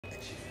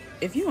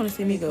if you want to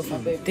see me go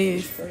from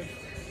this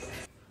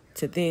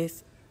to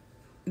this,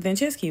 then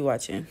just keep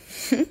watching.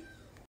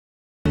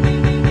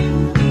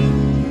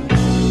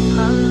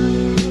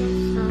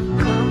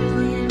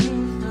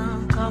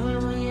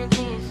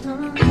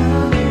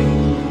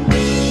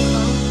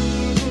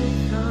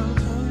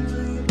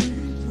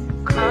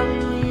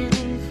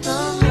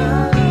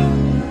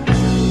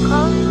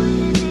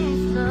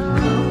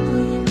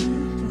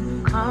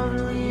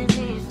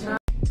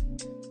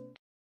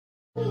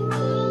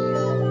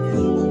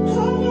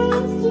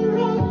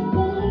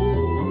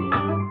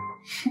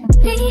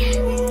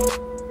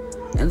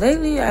 And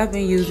lately I've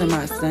been using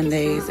my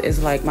Sundays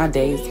as like my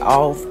days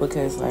off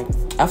because like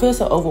I feel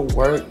so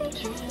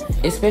overworked,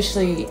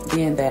 especially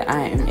being that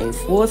I am a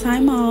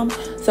full-time mom,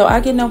 so I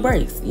get no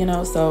breaks, you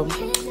know. So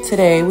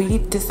today we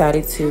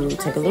decided to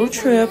take a little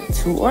trip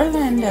to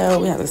Orlando.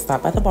 We have to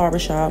stop at the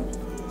barbershop.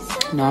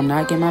 No, I'm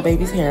not getting my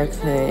baby's hair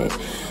cut.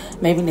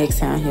 Maybe next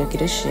time he'll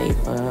get a shape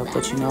up,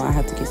 but you know I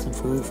have to get some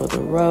food for the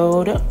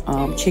road.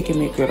 Chicken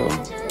McGriddle.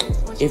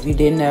 If you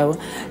didn't know,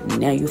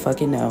 now you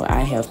fucking know.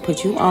 I have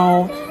put you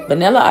on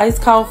vanilla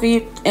iced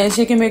coffee and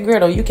chicken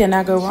McGriddle. You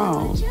cannot go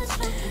wrong.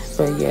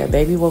 But yeah,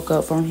 baby woke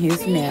up from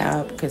his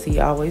nap because he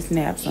always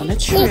naps on the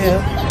trip.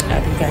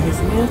 After he got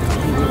his milk,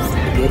 he was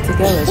good to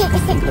go, as you can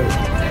see. Look.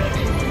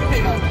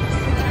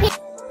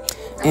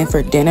 And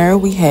for dinner,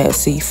 we had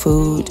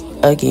seafood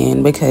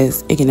again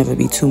because it can never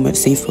be too much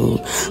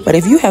seafood. But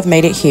if you have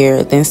made it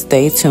here, then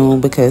stay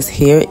tuned because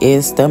here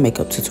is the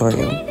makeup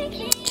tutorial.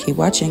 Keep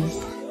watching.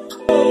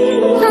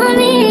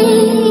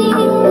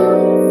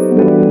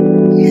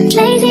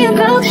 Lazy or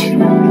broke,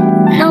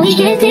 know we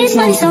get this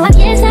money, so I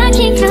guess I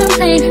can't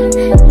complain.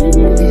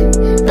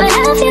 But I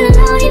feel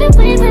alone even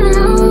when we're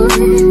alone,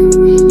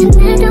 and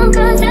that don't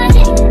cause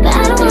nothing, but I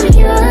don't wanna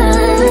give up.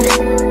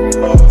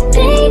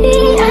 Baby,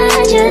 I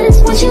just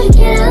want you to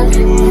get up.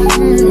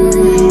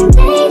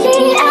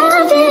 Lately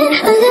I've been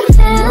a little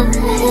fell,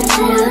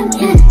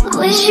 yeah.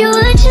 Wish you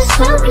would just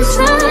focus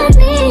on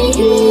me.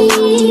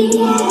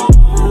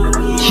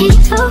 Keep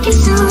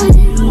focus on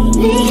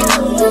me,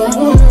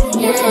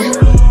 yeah.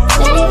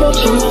 Baby,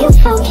 can you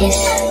focus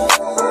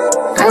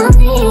on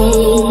me?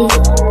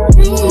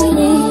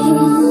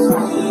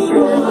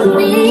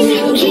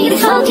 Can you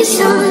focus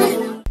on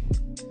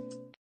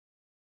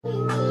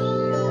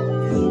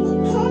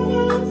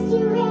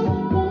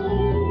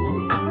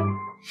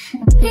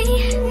me?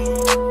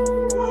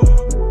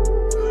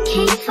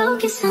 Can you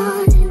focus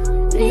on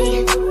me?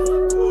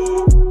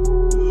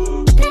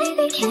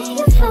 Baby, can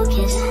you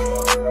focus on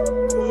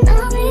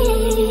me?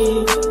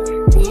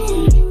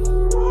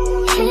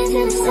 Hands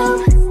in the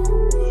stove,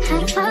 how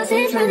the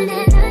faucet's running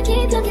and I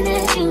keep looking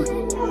at you.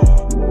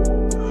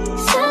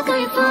 Stuck on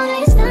your phone,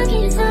 you're stuck in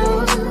your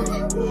zone.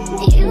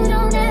 You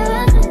don't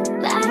ever,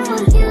 but I don't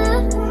wanna give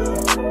up.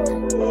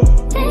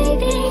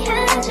 Baby, I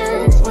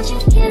just want you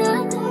to get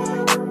up.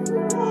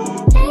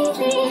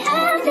 Lately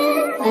I've been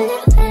a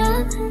little fed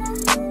up.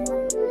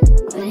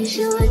 Wish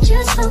you would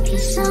just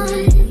focus on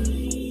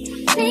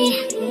me.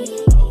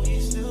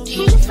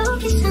 Can you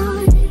focus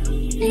on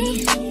me?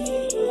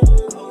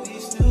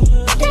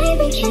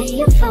 Baby, can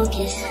you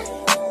focus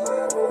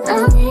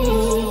on me?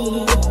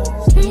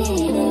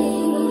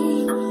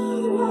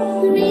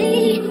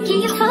 Can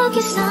you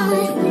focus on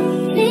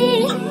me?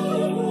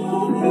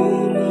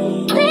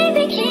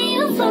 Baby, can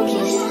you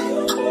focus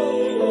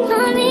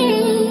on me?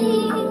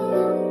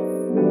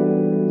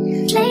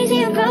 Lazy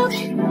or broke,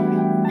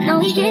 know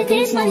we get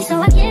this money, so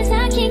I guess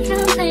I can't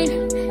complain.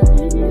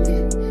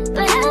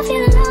 But I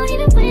feel alone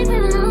even when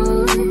we're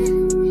alone,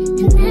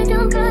 and that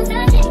don't cause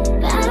nothing,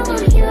 but I don't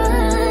wanna give up.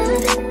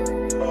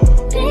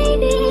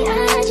 Baby, I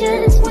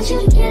just want you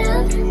to get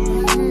up.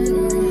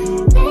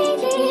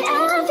 Lately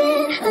I've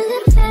been a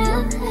little fell,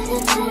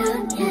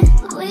 yeah.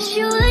 Wish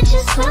you would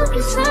just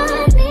focus on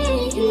me.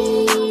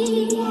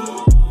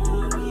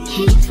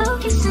 Can you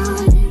focus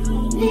on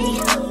me?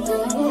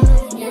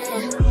 Yeah.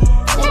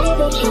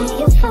 Baby, can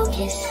you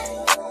focus on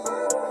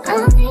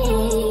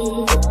me?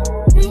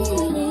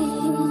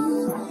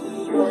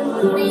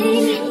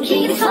 Can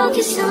you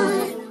focus on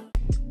me?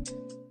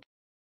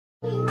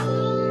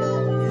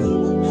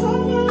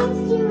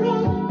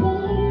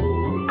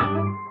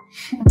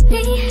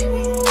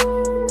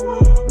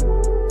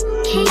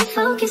 Can you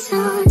focus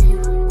on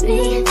me?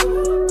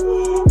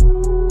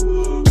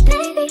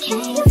 Baby, can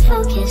you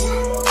focus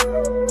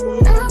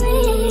on me?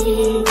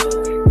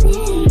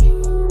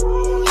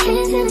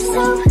 Hands in the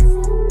stove,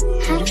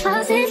 how the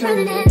faucet's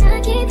running and I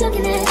keep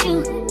looking at you.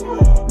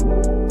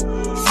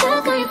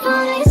 Stuck on your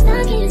phone, you're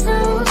stuck in your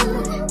zone.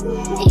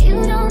 You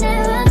don't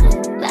ever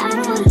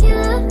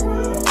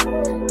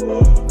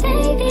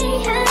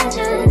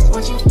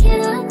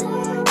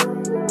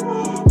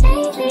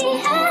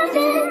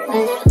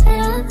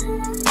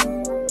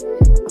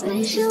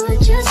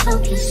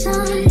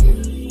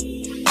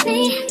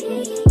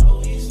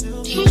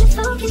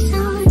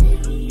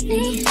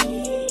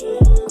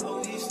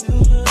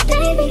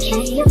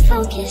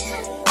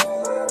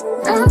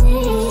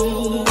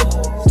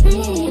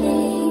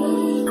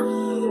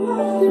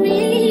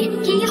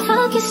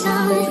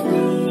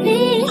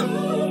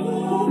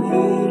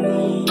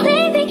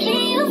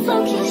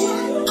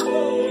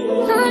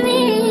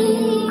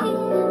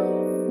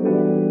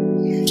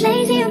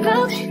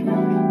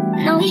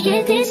we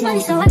get this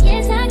money, so I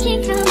guess I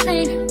can't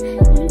complain.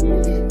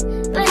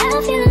 But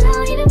I feel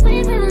alone even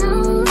when we're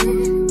alone.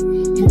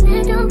 And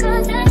that don't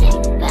cause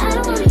nothing, but I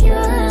don't wanna give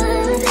up.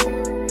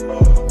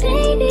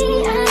 Baby,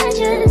 I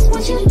just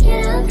want you to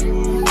get up.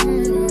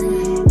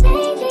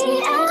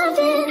 Lately I've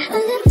been a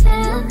little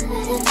fed up,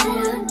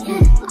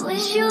 yeah. I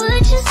wish you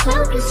would just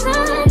focus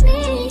on me.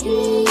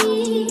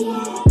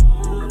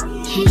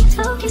 Can you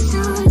focus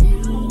on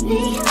me?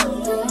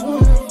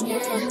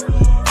 Yeah.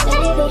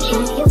 Baby,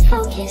 can you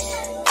focus on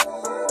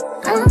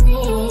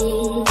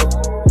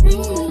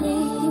me?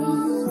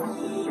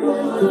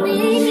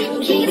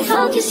 Can you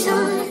focus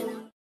on me?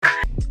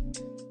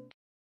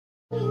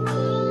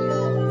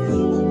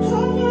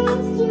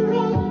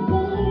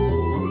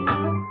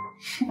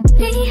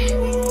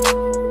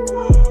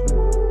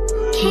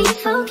 Can you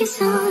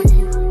focus on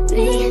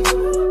me?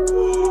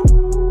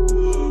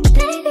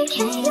 Baby,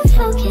 can you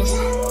focus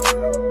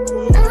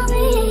on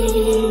me?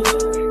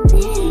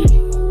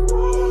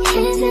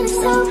 Hands in the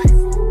stove,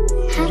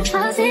 hot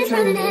faucets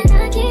running and I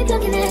keep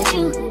looking at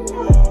you.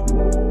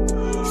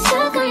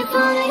 Stuck on your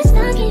phone, like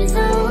stuck in your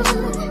zone.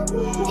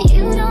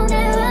 You don't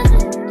ever,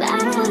 but I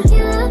don't wanna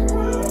give up.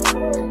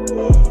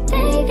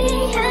 Baby,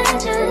 I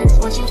just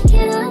want you to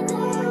get up.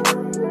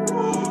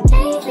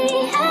 Lately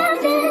I've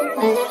been a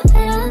little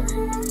fed up.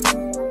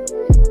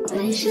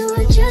 Wish you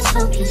would just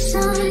focus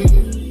on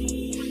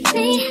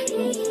me.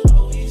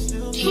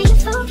 Can you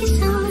focus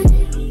on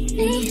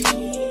me?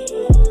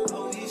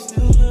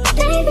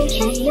 Baby,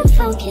 can you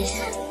focus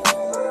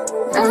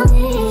on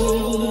me?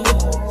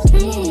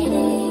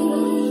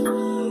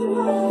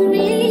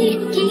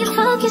 Can you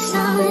focus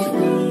on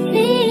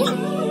me?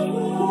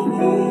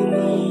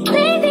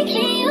 Baby,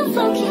 can you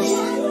focus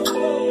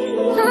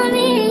on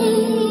me?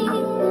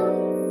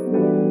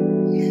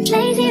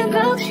 Lazy and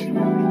broke,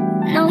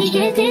 know we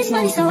get this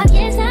money, so I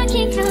guess I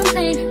can't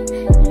complain.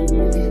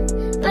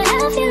 But I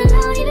feel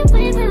alone even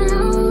when we're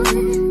alone.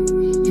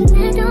 And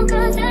that don't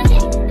cause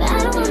nothing, but I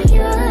don't wanna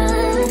give up.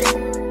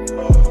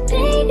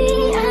 Baby,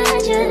 I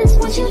just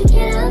want you to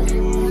get up.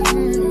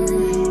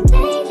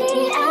 Lately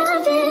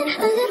I've been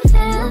a little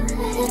fed up,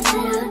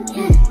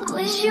 yeah. I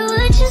wish you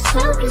would just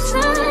focus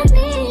on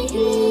me.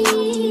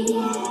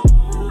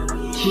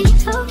 Can you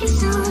focus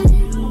on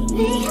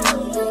me?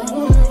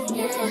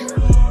 Yeah.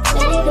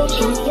 Baby,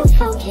 can you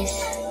focus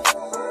on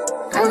me?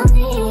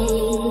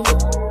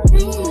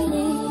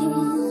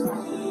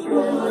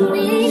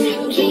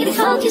 Can you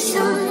focus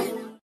on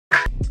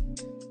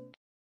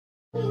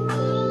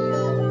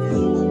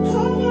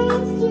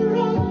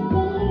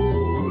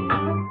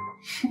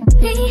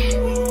me?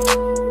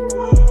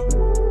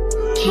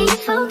 Can you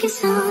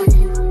focus on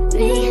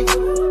me?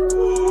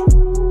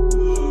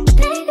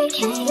 Baby,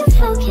 can you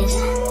focus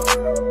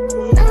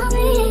on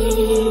me?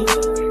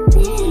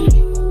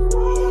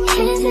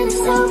 Hands in the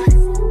stove,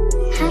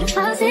 hot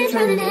faucets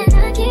running and I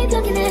keep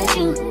looking at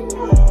you.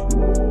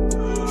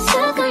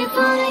 Stuck on your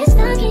phone, like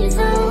stuck in your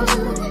zone.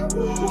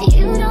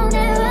 You don't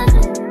ever,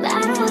 but I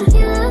don't wanna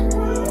give up.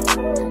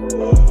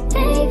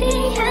 Baby,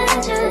 I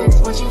just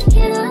want you to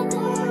get up.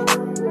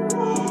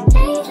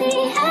 Lately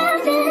I've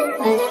been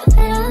a little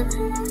fed up.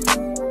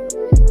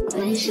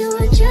 Wish you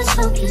would just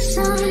focus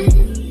on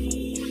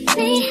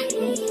me.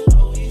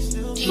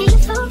 Can you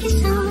focus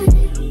on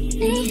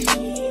me?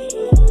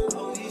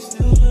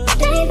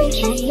 Baby,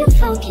 can you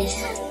focus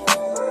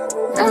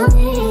on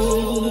me?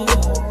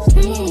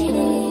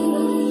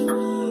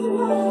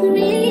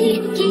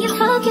 Can you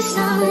focus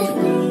on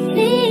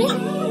me?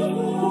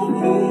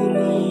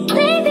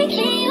 Baby,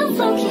 can you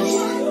focus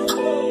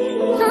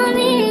on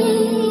me?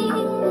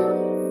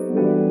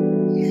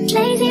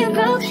 Lazy and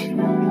broke,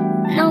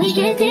 know we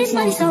get this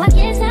money, so I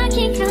guess I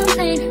can't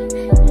complain.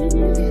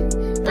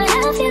 But I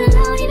feel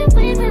alone even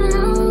when we're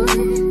alone.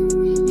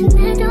 And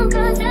that don't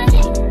cause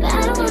nothing, but I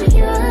don't wanna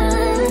give up.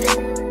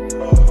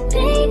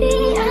 Baby,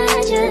 I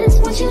just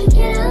want you to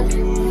get up.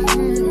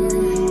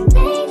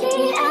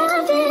 Lately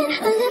I've been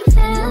a little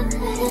fed up,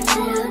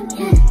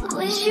 yeah. I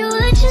wish you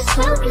would just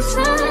focus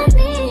on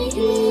me.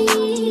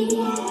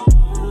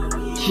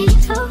 Can you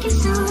focus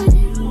on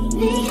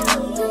me?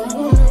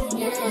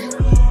 Yeah.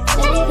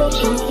 Baby,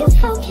 can you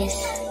focus on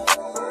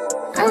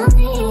me?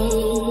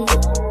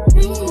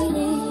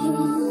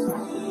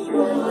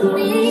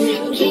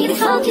 Can you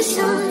focus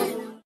on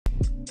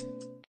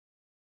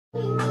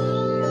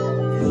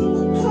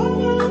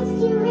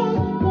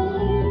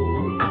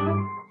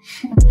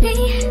me?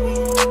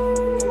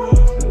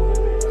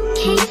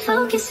 Can you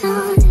focus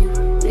on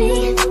me?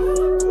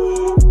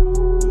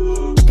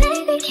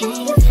 Baby, can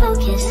you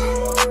focus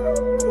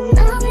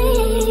on me?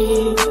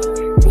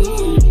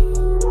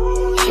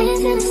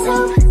 Hands in the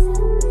stove,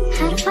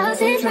 hot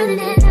faucets running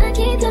and I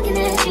keep looking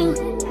at you.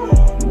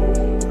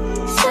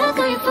 Stuck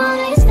on your phone,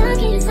 like stuck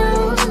in your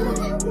zone.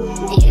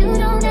 You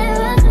don't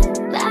ever,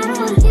 but I don't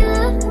wanna give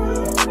up.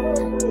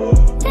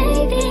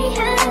 Baby,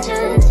 I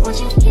just want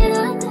you to get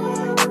up.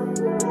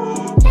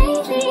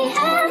 Lately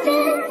I've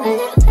been a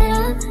little fed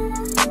up.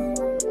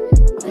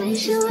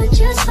 Wish you would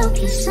just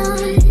focus on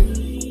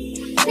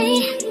me.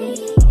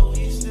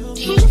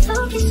 Can you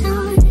focus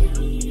on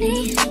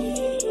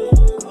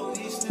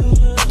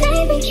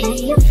Baby, can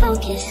you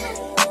focus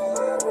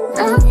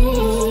on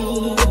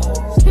me?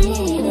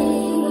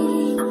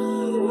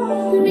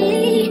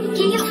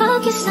 Can you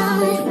focus on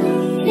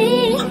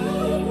me?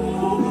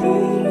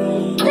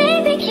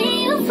 Baby, can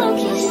you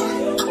focus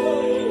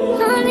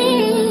on me?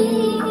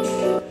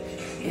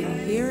 And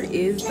here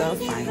is the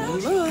final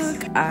look.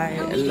 I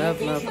love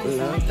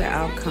the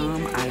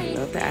outcome. I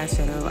love the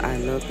eyeshadow. I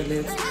love the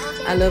lips.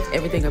 I love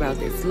everything about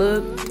this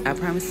look. I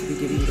promise to be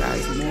giving you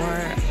guys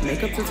more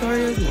makeup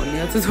tutorials, more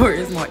nail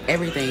tutorials, more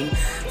everything.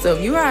 So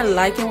if you are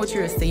liking what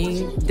you're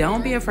seeing,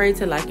 don't be afraid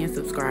to like and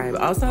subscribe.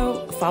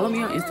 Also, follow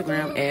me on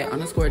Instagram at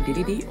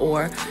 _DDD,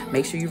 or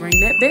make sure you ring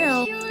that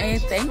bell.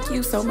 And thank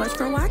you so much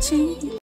for watching.